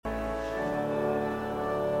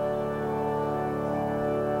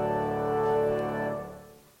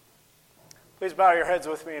Please bow your heads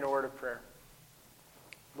with me in a word of prayer.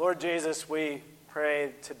 Lord Jesus, we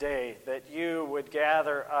pray today that you would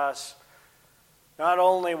gather us not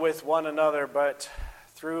only with one another, but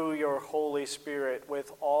through your Holy Spirit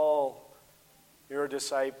with all your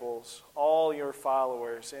disciples, all your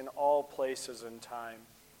followers in all places and time,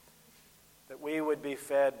 that we would be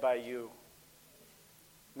fed by you,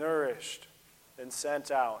 nourished and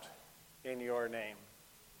sent out in your name.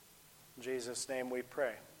 In Jesus' name we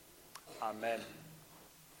pray. Amen.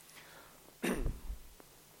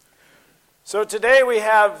 So today we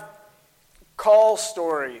have call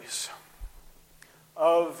stories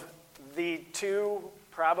of the two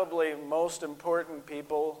probably most important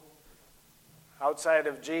people outside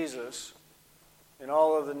of Jesus in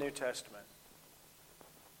all of the New Testament,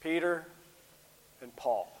 Peter and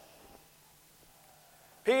Paul.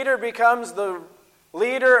 Peter becomes the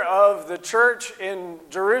leader of the church in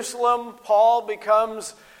Jerusalem. Paul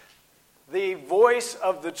becomes the voice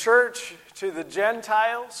of the church to the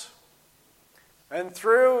Gentiles. And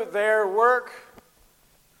through their work,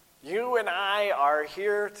 you and I are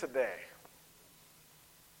here today.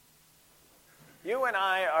 You and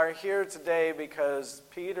I are here today because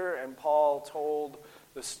Peter and Paul told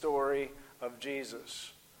the story of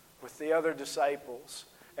Jesus with the other disciples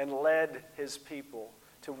and led his people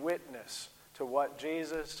to witness to what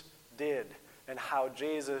Jesus did and how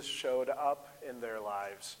Jesus showed up in their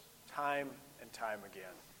lives time and time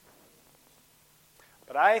again.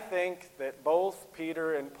 But I think that both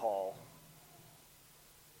Peter and Paul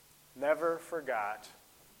never forgot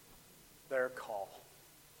their call.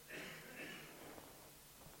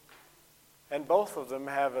 And both of them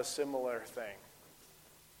have a similar thing.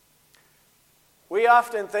 We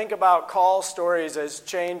often think about call stories as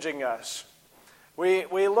changing us. We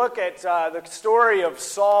look at the story of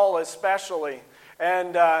Saul especially,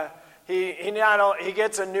 and he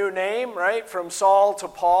gets a new name, right? From Saul to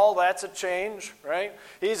Paul, that's a change, right?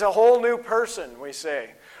 He's a whole new person, we say.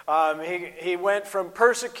 He went from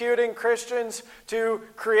persecuting Christians to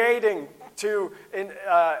creating, to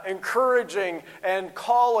encouraging and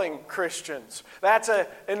calling Christians. That's an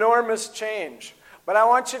enormous change. But I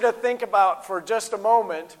want you to think about for just a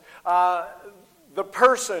moment the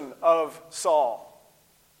person of Saul.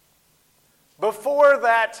 Before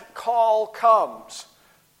that call comes,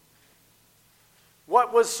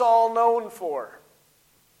 what was Saul known for?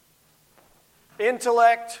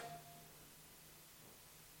 Intellect,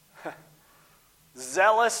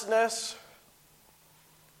 zealousness,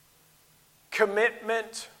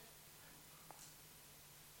 commitment,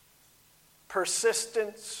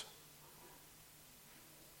 persistence.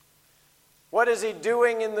 What is he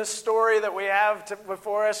doing in this story that we have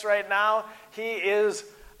before us right now? He is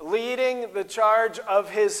leading the charge of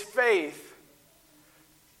his faith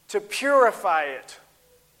to purify it,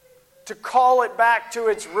 to call it back to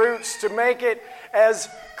its roots, to make it as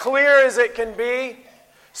clear as it can be,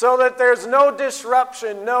 so that there's no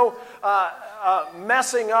disruption, no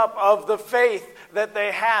messing up of the faith that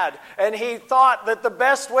they had. And he thought that the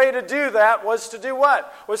best way to do that was to do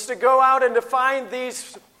what? Was to go out and to find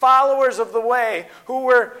these followers of the way who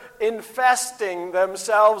were infesting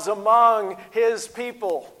themselves among his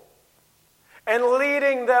people and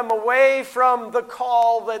leading them away from the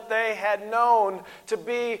call that they had known to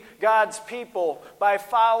be God's people by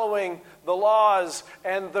following the laws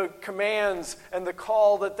and the commands and the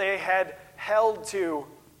call that they had held to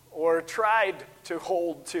or tried to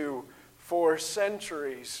hold to for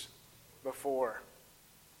centuries before.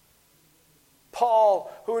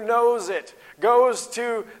 Paul, who knows it, goes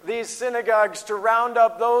to these synagogues to round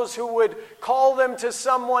up those who would call them to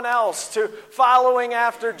someone else, to following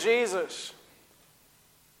after Jesus.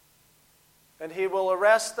 And he will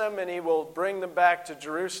arrest them and he will bring them back to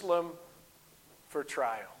Jerusalem for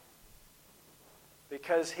trial.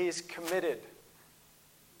 Because he's committed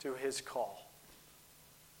to his call,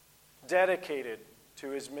 dedicated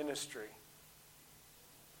to his ministry,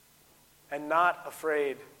 and not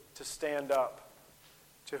afraid to stand up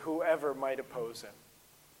to whoever might oppose him.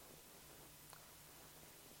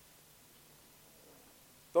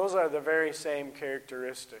 Those are the very same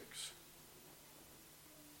characteristics.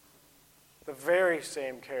 The very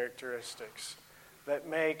same characteristics that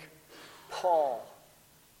make Paul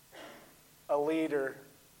a leader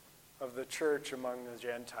of the church among the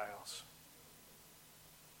Gentiles.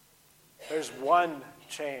 There's one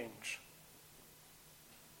change.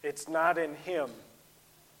 It's not in him.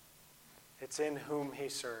 It's in whom he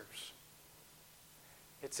serves.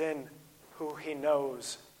 It's in who he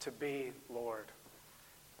knows to be Lord.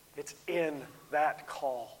 It's in that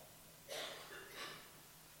call.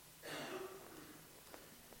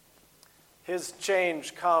 His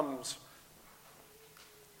change comes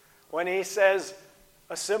when he says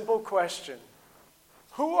a simple question,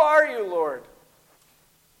 "Who are you, Lord?"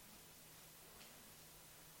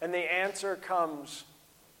 And the answer comes,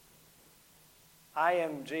 "I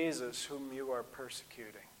am Jesus whom you are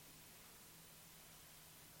persecuting."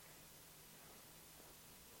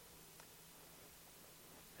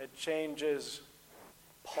 It changes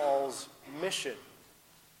Paul's mission.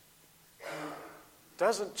 It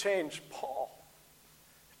doesn't change Paul.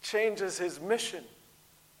 It changes his mission.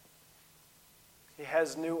 He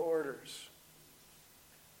has new orders.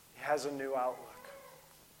 He has a new outlook.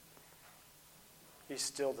 He's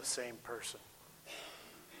still the same person.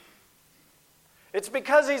 It's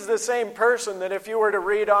because he's the same person that if you were to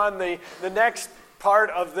read on the next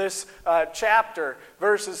part of this chapter,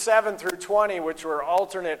 verses 7 through 20, which were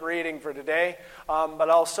alternate reading for today, but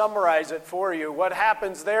I'll summarize it for you. What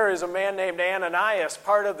happens there is a man named Ananias,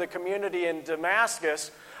 part of the community in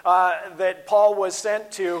Damascus, that Paul was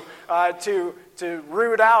sent to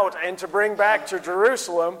root out and to bring back to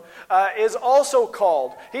Jerusalem, is also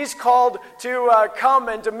called. He's called to come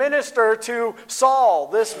and to minister to Saul,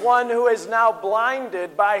 this one who is now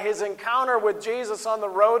blinded by his encounter with Jesus on the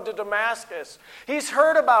road to Damascus. He's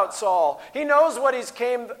heard about Saul. He knows what he's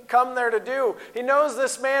come there to do. He knows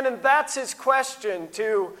this man, and that's his question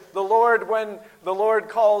to the Lord when the Lord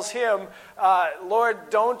calls him, "Lord,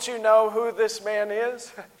 don't you know who this man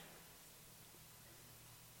is?"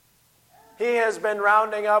 He has been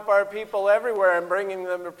rounding up our people everywhere and bringing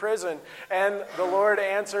them to prison. And the Lord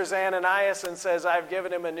answers Ananias and says, "I've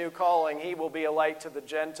given him a new calling. He will be a light to the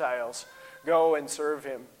Gentiles. Go and serve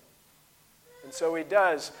him." And so he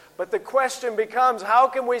does. But the question becomes, how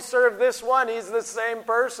can we serve this one? He's the same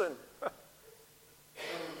person.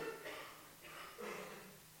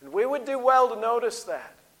 And we would do well to notice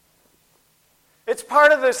that. It's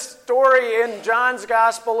part of the story in John's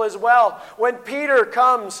gospel as well. When Peter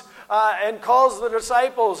comes and calls the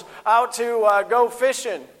disciples out to go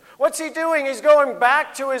fishing, what's he doing? He's going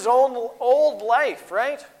back to his own old life,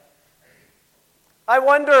 right? I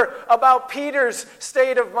wonder about Peter's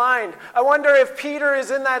state of mind. I wonder if Peter is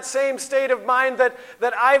in that same state of mind that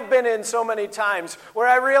I've been in so many times, where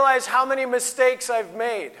I realize how many mistakes I've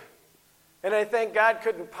made. And I think God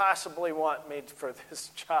couldn't possibly want me for this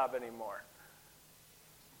job anymore.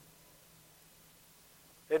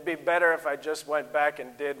 It'd be better if I just went back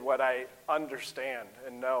and did what I understand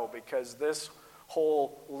and know, because this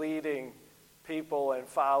whole leading people and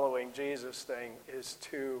following Jesus thing is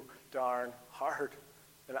too darn hard.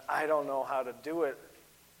 And I don't know how to do it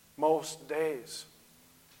most days.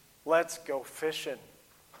 Let's go fishing.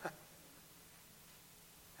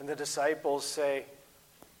 And the disciples say,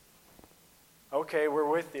 "Okay, we're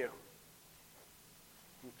with you."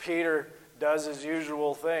 And Peter does his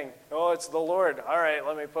usual thing. "Oh, it's the Lord. All right,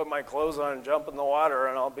 let me put my clothes on and jump in the water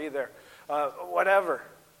and I'll be there." Whatever.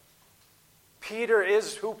 Peter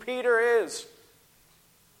is who Peter is.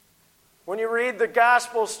 When you read the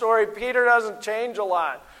gospel story, Peter doesn't change a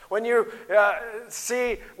lot. When you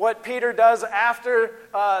see what Peter does after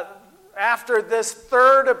this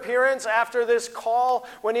third appearance, after this call,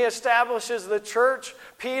 when he establishes the church,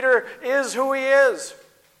 Peter is who he is.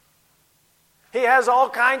 He has all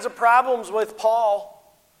kinds of problems with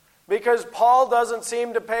Paul because Paul doesn't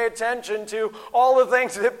seem to pay attention to all the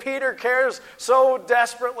things that Peter cares so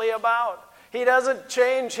desperately about. He doesn't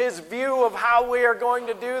change his view of how we are going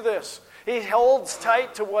to do this. He holds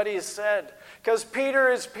tight to what he's said because Peter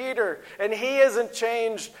is Peter, and he isn't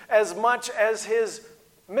changed as much as his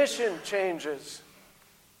mission changes.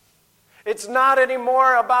 It's not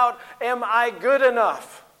anymore about, am I good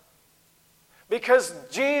enough? Because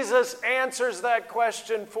Jesus answers that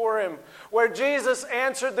question for him. Where Jesus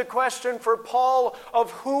answered the question for Paul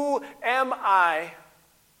of who am I?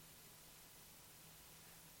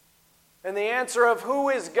 And the answer of who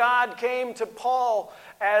is God came to Paul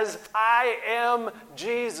as I am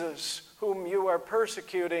Jesus, whom you are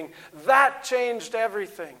persecuting. That changed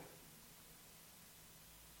everything.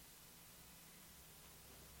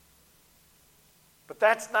 But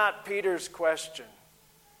that's not Peter's question.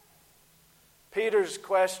 Peter's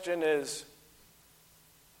question is,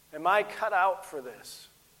 am I cut out for this?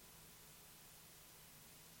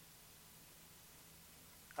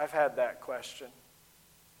 I've had that question.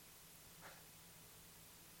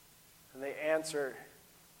 And the answer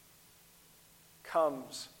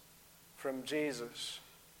comes from Jesus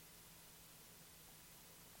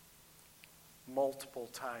multiple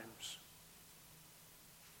times.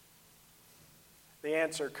 The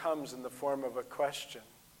answer comes in the form of a question.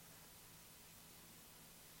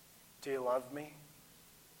 Do you love me?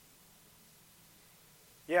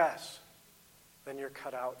 Yes. Then you're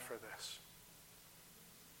cut out for this.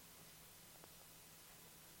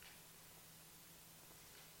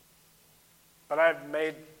 but I've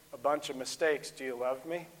made a bunch of mistakes. Do you love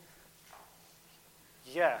me?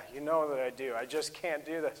 Yeah, you know that I do. I just can't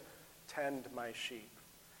do this. Tend my sheep.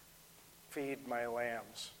 Feed my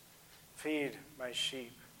lambs. Feed my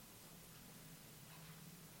sheep.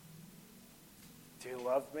 Do you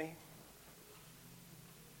love me?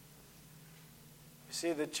 You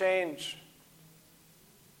see, the change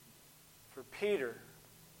for Peter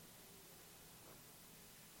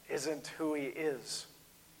isn't who he is.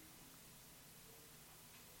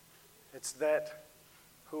 It's that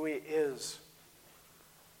who he is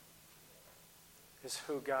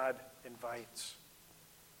who God invites,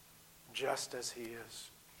 just as he is.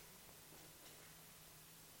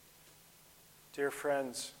 Dear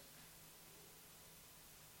friends,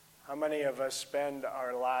 how many of us spend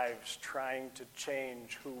our lives trying to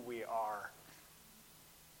change who we are,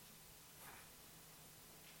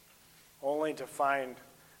 only to find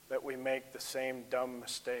that we make the same dumb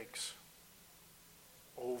mistakes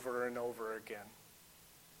over and over again?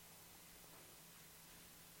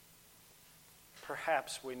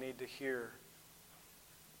 Perhaps we need to hear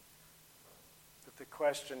that the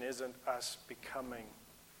question isn't us becoming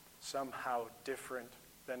somehow different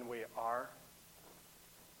than we are,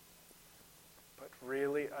 but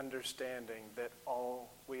really understanding that all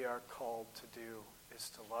we are called to do is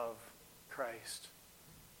to love Christ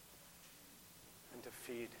and to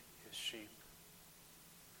feed his sheep.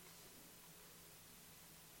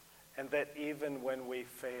 And that even when we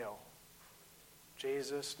fail,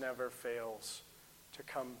 Jesus never fails to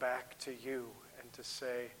come back to you and to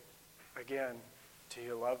say, again, do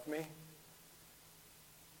you love me?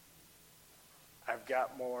 I've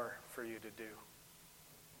got more for you to do.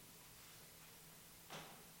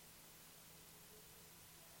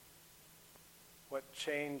 What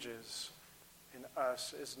changes in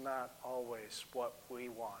us is not always what we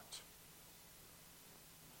want.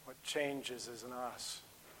 What changes in us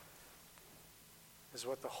is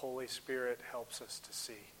what the Holy Spirit helps us to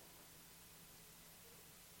see.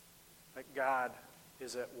 That God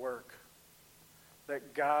is at work.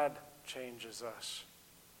 That God changes us.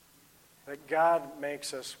 That God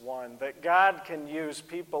makes us one. That God can use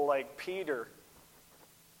people like Peter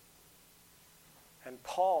and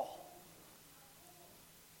Paul.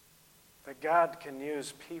 That God can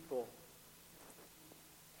use people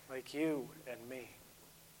like you and me.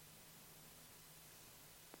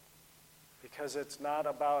 Because it's not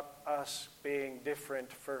about us being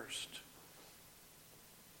different first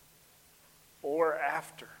or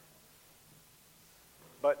after,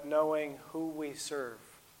 but knowing who we serve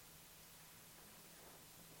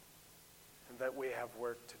and that we have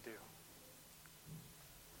work to do.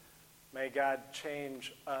 May God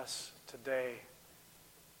change us today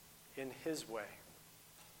in his way,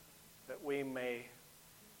 that we may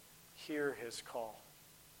hear his call.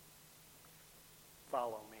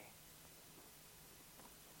 Follow me.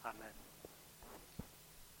 Amen.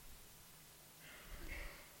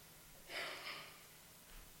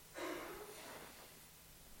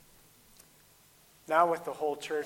 Now with the whole church